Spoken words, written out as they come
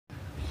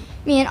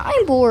Man,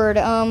 I'm bored.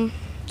 I'll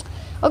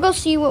go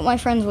see what my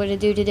friends want to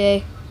do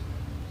today.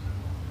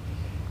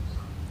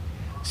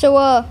 So,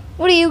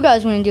 what do you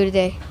guys want to do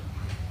today?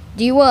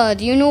 Do you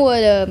know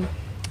what,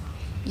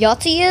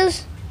 Yahtzee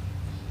is?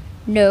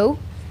 No.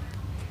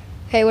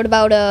 Okay, what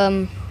about,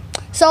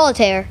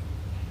 Solitaire?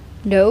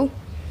 No.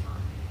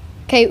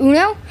 Okay,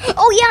 Uno?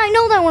 Oh, yeah, I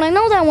know that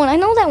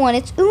one.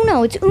 It's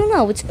Uno.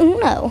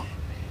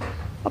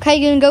 Okay,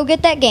 you can go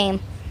get that game.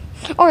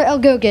 Alright, I'll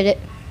go get it.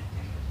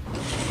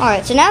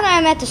 Alright, so now that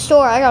I'm at the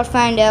store, I gotta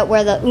find out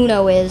where the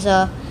Uno is.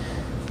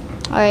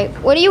 Alright,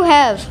 what do you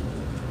have?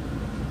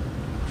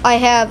 I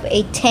have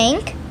a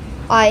tank.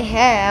 I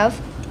have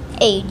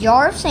a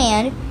jar of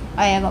sand.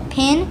 I have a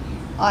pen.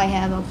 I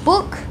have a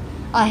book.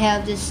 I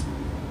have this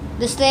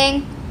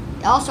thing.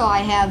 Also, I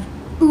have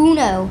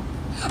Uno.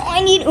 Oh,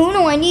 I need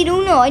Uno.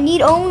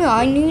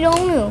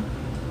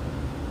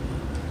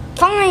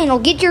 Fine, I'll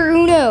get your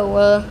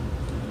Uno.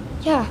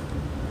 Yeah.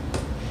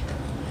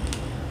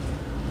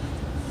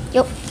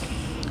 Yep.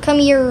 Come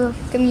here.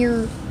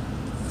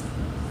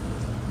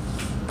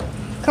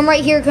 Come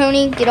right here,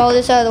 Coney. Get all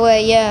this out of the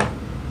way, yeah.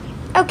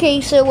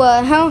 Okay, so,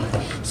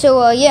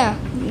 yeah.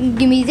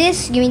 Give me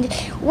this.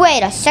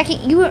 Wait a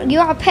second. You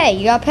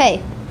gotta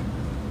pay.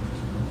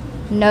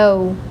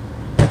 No.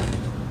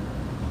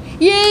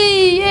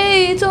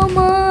 Yay, it's all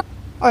mine.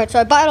 Alright, so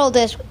I bought all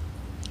this.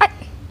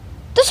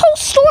 This whole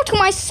store to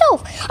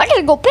myself. I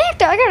gotta go back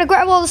there. I gotta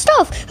grab all the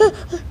stuff.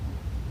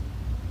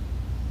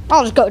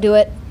 I'll just go do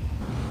it.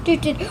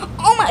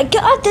 Oh my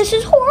god, this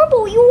is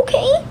horrible. You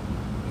okay?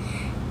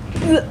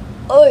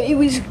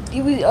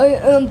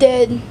 I'm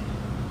dead.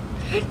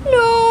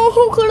 No,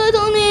 who could have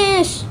done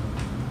this?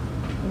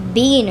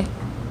 Bean.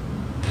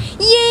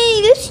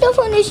 Yay, this stuff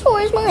on this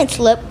floor is mine.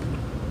 Slip.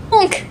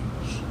 Honk.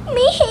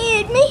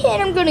 My head,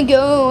 I'm gonna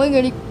go.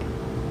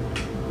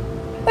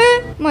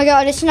 My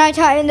god, it's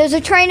nighttime and there's a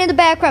train in the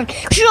background.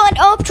 Shut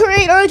up,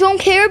 train. I don't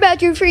care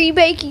about your free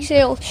baking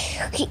sales.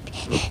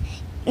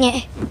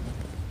 Yeah.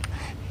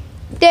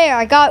 There,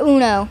 I got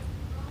Uno.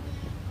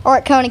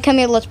 Alright, Coney, come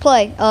here, let's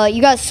play.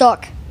 You guys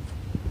suck.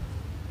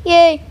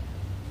 Yay.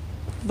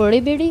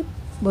 Alright,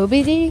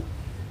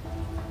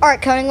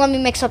 Coney, let me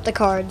mix up the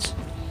cards.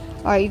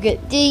 Alright, you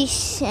get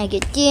this, I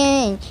get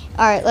this.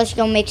 Alright, let's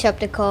go mix up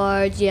the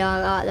cards. Yeah,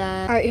 I got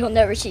that. Alright, he'll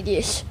never see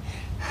this.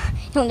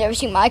 He'll never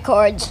see my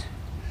cards.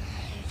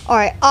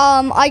 Alright,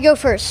 I go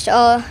first.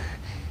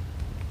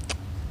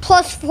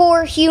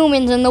 +4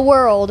 humans in the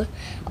world.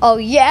 Oh,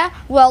 yeah?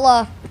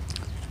 Well,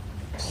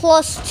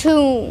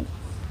 +2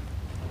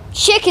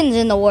 chickens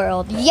in the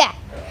world. Yeah.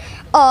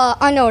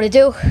 I know what to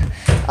do.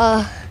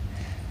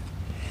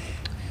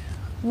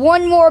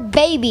 One more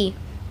baby.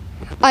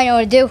 I know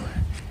what to do.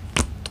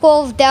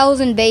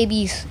 12,000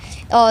 babies.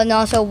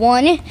 No, so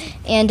one,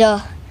 and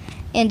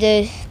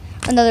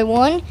another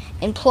one,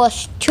 and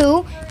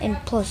 +2, and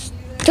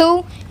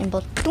 +2, and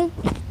 +2,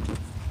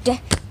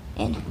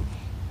 and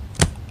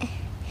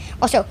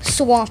also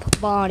swamp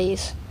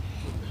bodies.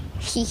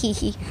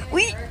 Hee.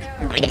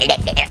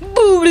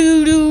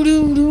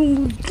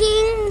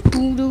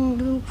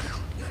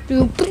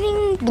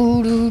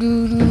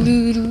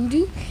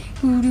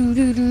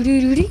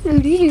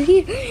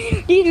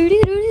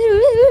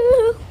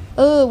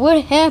 Oh,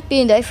 what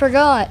happened? I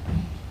forgot.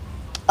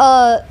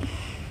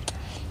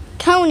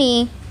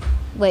 Coney.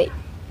 Wait.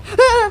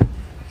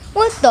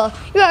 What the?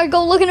 You gotta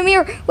go look in the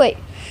mirror. Wait.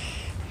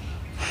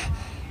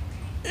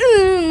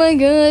 Oh my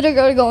god, I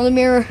gotta go in the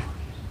mirror.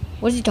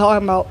 What is he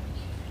talking about?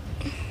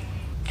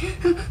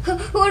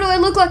 What do I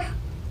look like?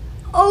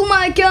 Oh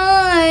my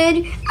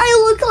god, I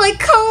look like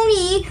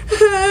Coney.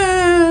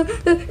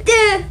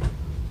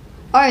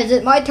 Alright, is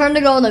it my turn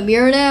to go in the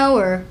mirror now,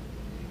 or?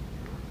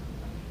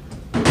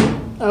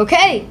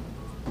 Okay.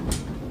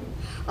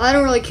 I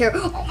don't really care.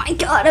 Oh my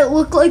god, I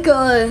look like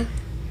a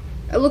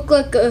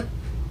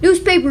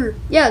newspaper.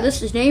 Yeah, that's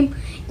his name.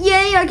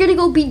 Yay, I gotta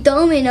go be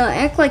dumb and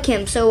act like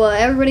him so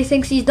everybody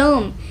thinks he's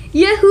dumb.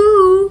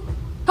 Yahoo!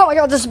 Oh my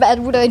god, this is bad.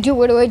 What do I do?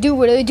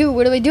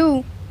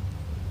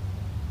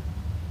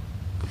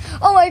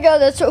 Oh my god,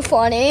 that's so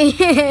funny.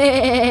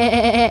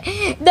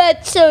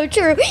 That's so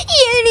true. Yeah,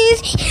 it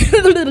is.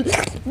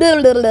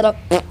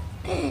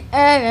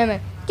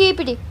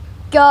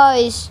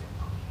 Guys,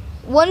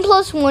 1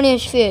 + 1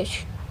 is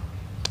fish.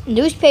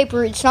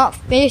 Newspaper, it's not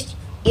fish,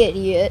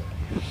 idiot.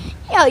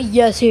 Yeah,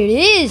 yes it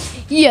is.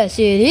 Yes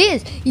it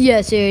is.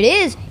 Yes it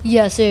is.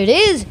 Yes it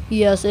is.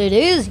 Yes it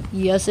is.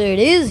 Yes it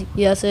is.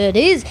 Yes it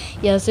is.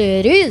 Yes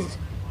it is.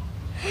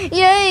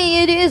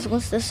 Yay, it is.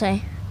 What's this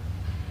say?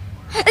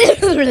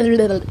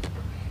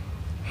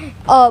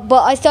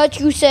 But I thought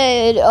you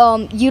said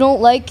you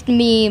don't like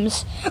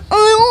memes.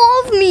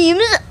 I love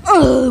memes.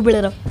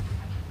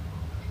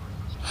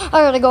 I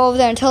gotta go over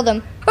there and tell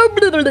them.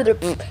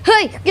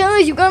 Hey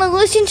guys, you gotta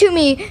listen to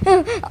me.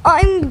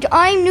 I'm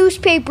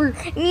newspaper.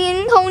 Me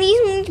and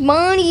Coney's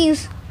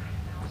bodies.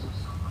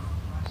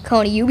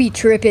 Coney, you be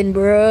tripping,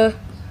 bruh.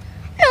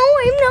 No,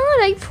 I'm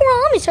not. I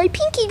promise. I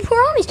pinky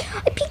promise.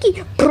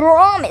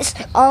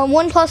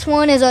 1 +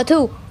 1 is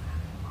 2.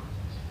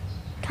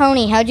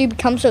 Coney, how'd you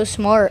become so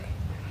smart?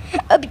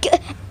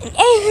 Okay,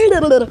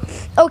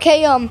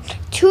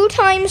 2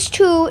 times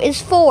 2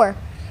 is 4.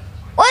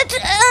 What?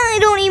 I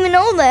don't even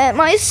know that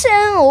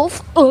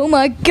myself. Oh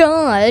my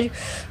god.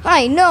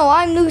 I know,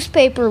 I'm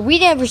newspaper. We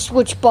never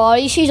switch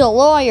bodies. She's a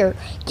liar.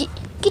 Get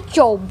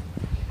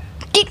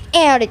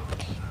out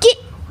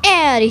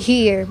of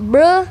here,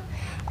 bruh.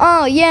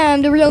 Oh yeah,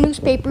 I'm the real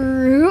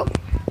newspaper.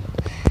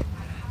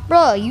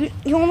 Bruh,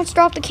 you almost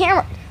dropped the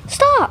camera.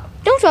 Stop.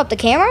 Don't drop the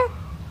camera.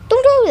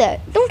 Don't do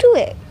that. Don't do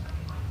it.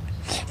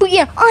 But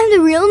yeah, I'm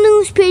the real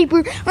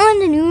newspaper. I'm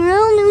the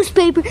real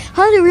newspaper.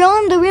 I'm the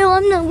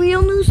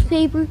real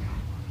newspaper.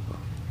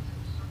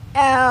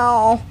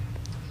 Ow.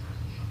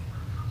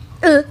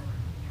 I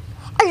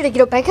gotta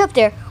get back up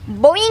there.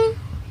 Boing.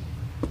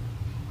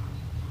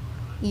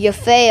 You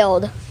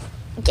failed.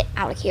 Get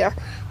out of here.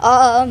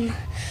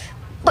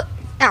 But,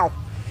 ow.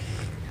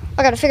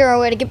 I gotta figure out a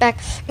way to get back.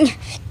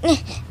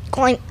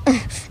 Climb.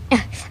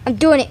 I'm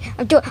doing it.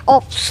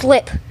 Oh,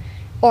 slip.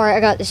 Alright,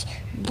 I got this.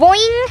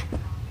 Boing.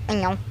 I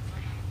know.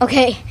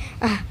 Okay.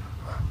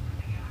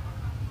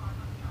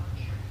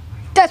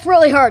 That's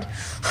really hard.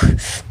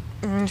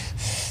 Boing.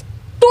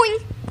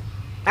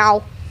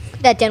 Ow.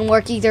 That didn't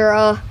work either.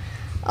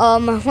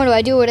 What do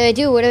I do?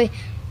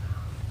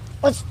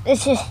 What's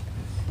this?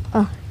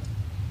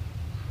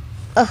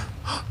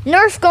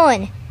 Nerf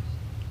gun.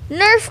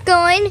 Nerf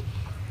gun.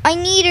 I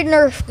need a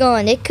Nerf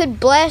gun. It could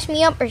blast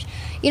me up, or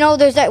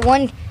there's that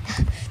one.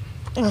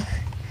 Give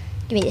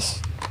me this.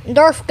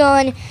 Nerf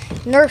gun.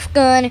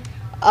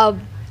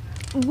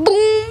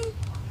 Boom.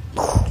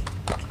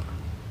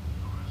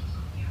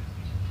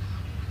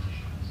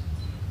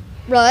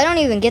 Bro, I don't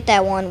even get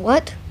that one.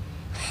 What?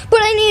 But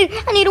I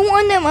need a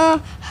one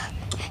that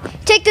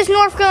take this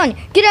Nerf gun.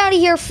 Get out of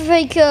here,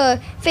 fake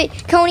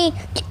Coney.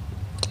 Get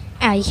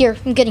out of here.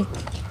 I'm getting.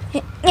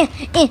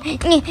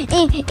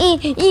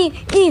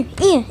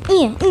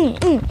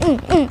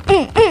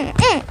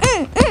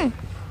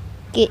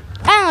 Get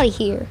out of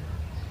here.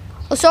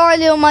 Oh, sorry,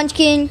 little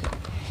munchkin.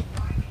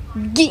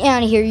 Get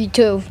out of here, you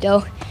too,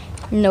 though.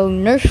 No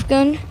Nerf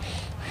gun.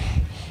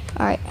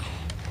 Alright.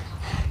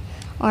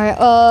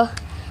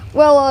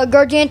 Well,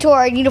 Gargantor,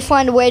 I need to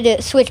find a way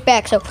to switch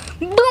back, so,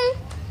 boom!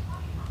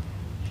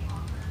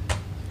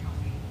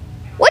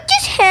 What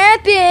just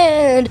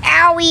happened?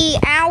 Owie.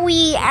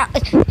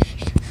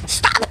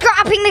 Stop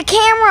dropping the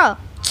camera!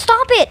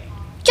 Stop it!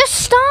 Just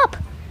stop!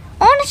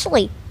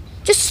 Honestly,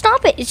 just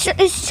stop it.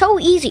 It's so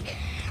easy.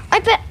 I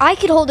bet I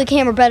could hold the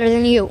camera better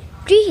than you.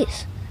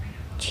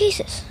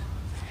 Jesus.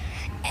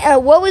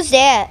 What was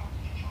that?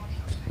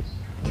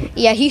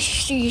 Yeah, he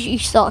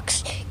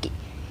sucks.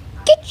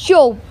 Get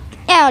your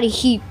out of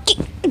here.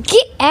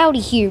 Get out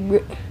of here,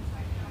 bro.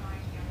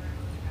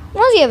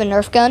 Why does he have a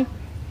Nerf gun?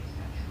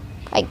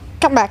 Hey,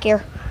 come back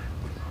here.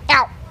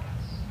 Ow.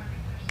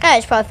 That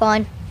is probably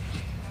fine.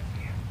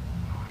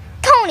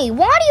 Coney,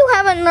 why do you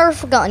have a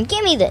Nerf gun?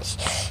 Give me this.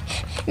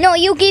 No,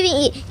 you give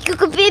it. You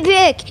could be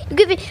big. You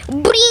give it.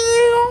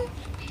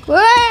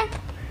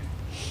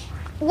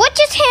 What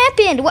just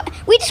happened? What?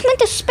 We just went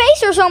to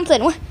space or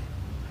something. What?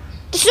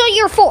 This is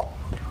your fault.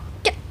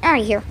 Get out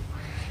of here.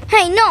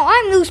 Hey, no,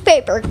 I'm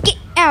newspaper. Get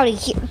out of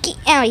here. Get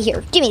out of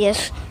here. Give me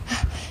this.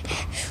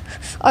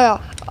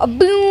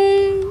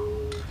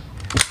 Boom.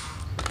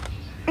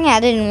 Yeah,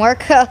 it didn't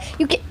work.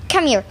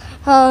 Come here.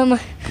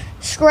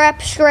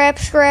 Scrap.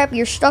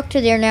 You're stuck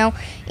to there now.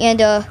 And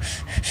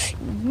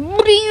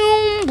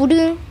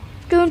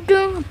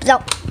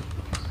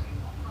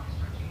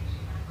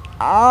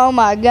oh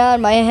my god,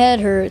 my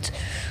head hurts.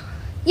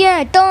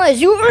 Yeah, it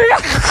does.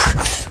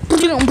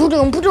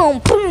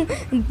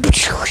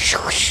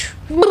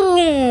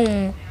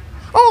 Boom.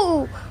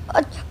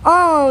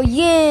 Oh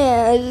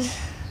yes.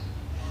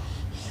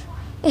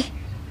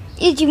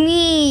 It's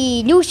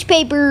me,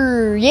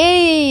 newspaper.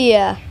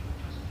 Yeah.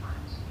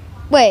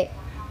 Wait.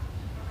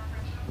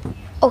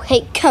 Oh,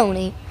 hey,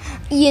 Coney.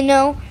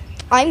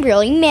 I'm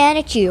really mad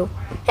at you.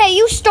 Hey,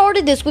 you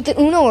started this with the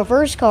Uno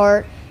reverse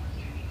card.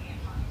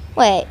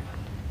 Wait.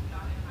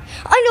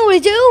 I know what to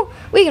do.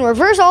 We can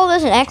reverse all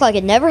this and act like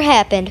it never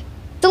happened.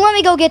 So let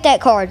me go get that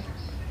card.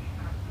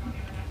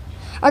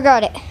 I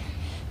got it.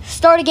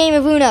 Start a game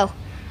of Uno.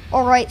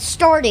 Alright,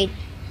 started.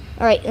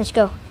 Alright, let's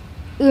go.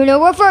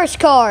 Uno reverse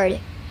card.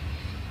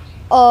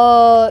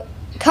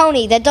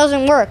 Coney, that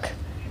doesn't work.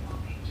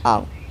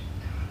 Oh.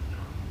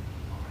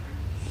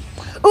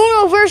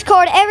 Uno reverse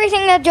card,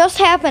 everything that just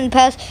happened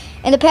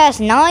in the past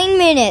 9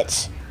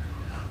 minutes.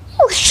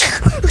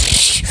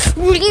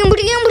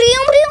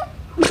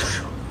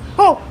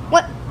 Oh,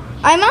 what?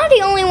 I'm not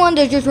the only one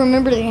that just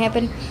remembered it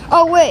happened.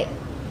 Oh, wait.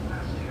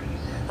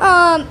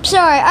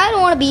 Sorry, I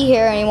don't want to be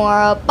here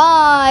anymore.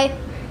 Bye.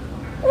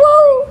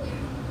 Woo!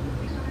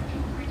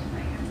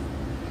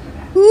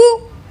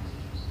 Woo!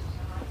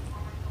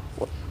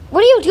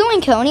 What are you doing,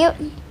 Coney?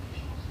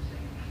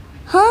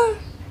 Huh?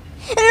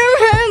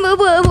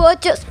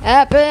 What just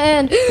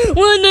happened?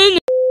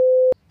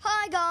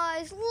 Hi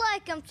guys,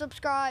 like and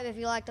subscribe if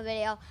you like the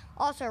video.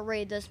 Also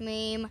read this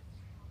meme.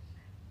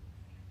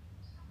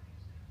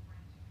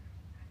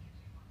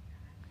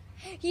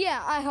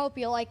 Yeah, I hope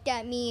you like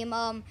that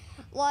meme.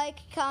 Like,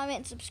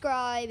 comment,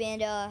 subscribe,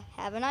 and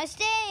have a nice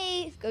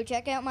day. Go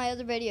check out my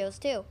other videos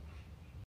too.